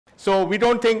So we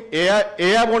don't think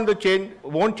AI won't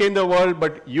change the world,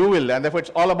 but you will, and therefore it's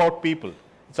all about people.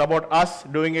 It's about us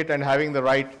doing it and having the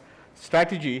right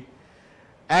strategy.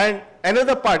 And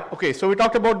another part, okay, so we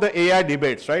talked about the AI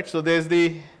debates, right? So there's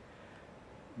the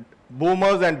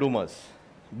boomers and doomers.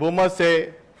 Boomers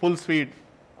say full speed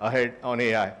ahead on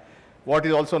AI, what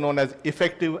is also known as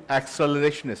effective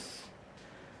accelerationists.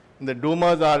 And the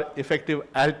doomers are effective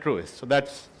altruists. So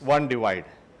that's one divide.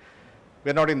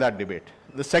 We're not in that debate.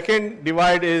 The second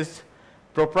divide is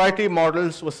proprietary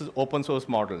models versus open source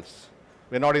models.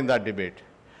 We're not in that debate.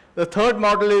 The third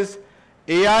model is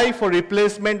AI for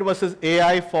replacement versus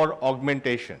AI for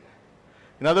augmentation.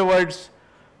 In other words,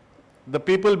 the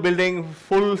people building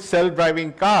full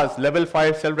self-driving cars, level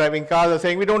 5 self-driving cars, are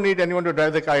saying we don't need anyone to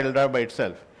drive the car, it'll drive by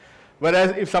itself.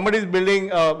 Whereas if somebody is building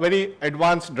a very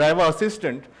advanced driver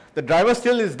assistant, the driver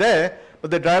still is there, but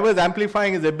the driver is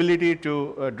amplifying his ability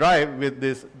to drive with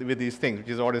these things, which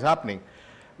is what is happening.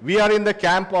 We are in the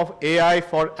camp of AI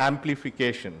for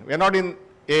amplification. We are not in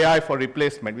AI for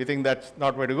replacement. We think that's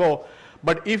not where to go.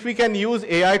 But if we can use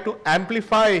AI to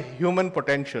amplify human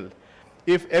potential,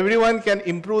 if everyone can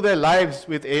improve their lives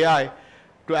with AI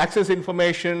to access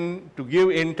information, to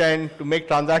give intent, to make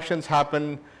transactions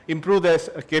happen, improve their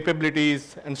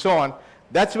capabilities, and so on,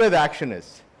 that's where the action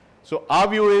is. So our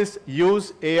view is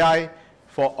use AI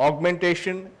for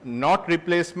augmentation, not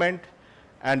replacement,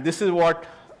 and this is what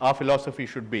our philosophy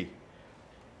should be.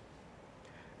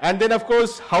 And then, of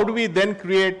course, how do we then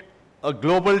create a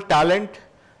global talent?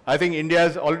 I think India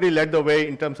has already led the way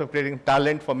in terms of creating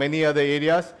talent for many other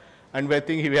areas, and we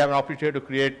think we have an opportunity to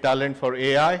create talent for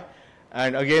AI.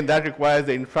 And again, that requires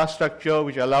the infrastructure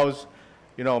which allows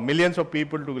millions of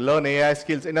people to learn AI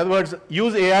skills. In other words,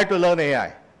 use AI to learn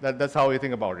AI. That's how we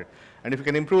think about it. And if we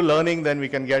can improve learning, then we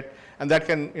can get, and that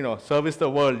can service the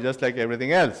world just like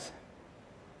everything else.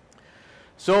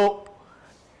 So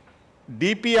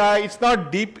DPI, it's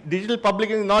not digital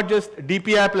public is not just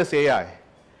DPI plus AI.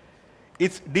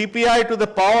 It's DPI to the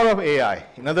power of AI.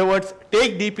 In other words,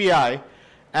 take DPI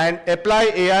and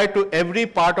apply AI to every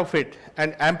part of it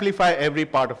and amplify every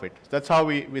part of it. That's how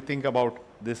we think about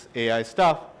this AI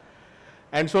stuff.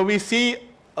 And so we see,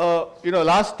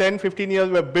 last 10, 15 years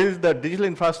we have built the digital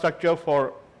infrastructure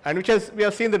for, and we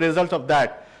have seen the results of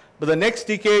that. But the next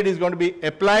decade is going to be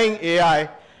applying AI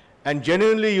and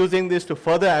genuinely using this to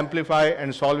further amplify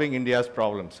and solving India's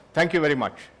problems. Thank you very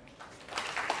much.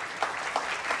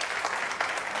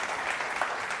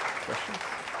 Questions?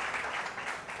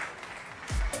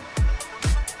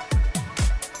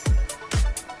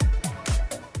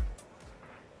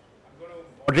 I'm going to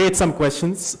moderate some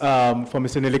questions for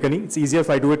Mr. Nilekani. It's easier if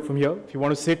I do it from here. If you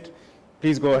want to sit,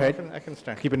 please go ahead. I can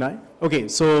stand. Keep an eye. Okay,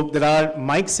 so there are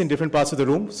mics in different parts of the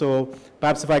room. So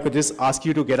perhaps if I could just ask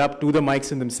you to get up to the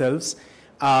mics in themselves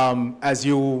as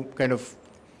you kind of,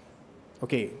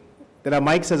 okay. There are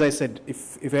mics, as I said.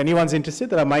 If anyone's interested,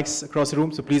 there are mics across the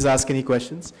room, so please ask any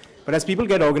questions. But as people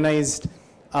get organized,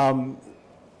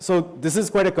 so this is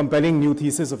quite a compelling new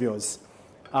thesis of yours,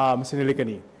 Mr.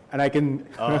 Nilekani. And I can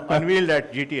unveiled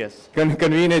at GTS.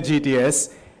 Convene at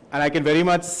GTS. And I can very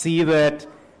much see that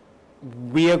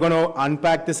we are going to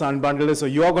unpack this, unbundle this, or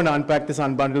you're going to unpack this,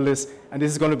 unbundle this, and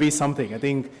this is going to be something. I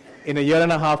think in a year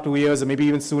and a half, 2 years, or maybe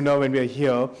even sooner when we're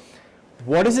here,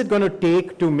 what is it going to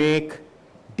take to make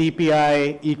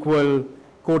DPI equal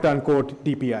quote-unquote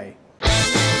DPI?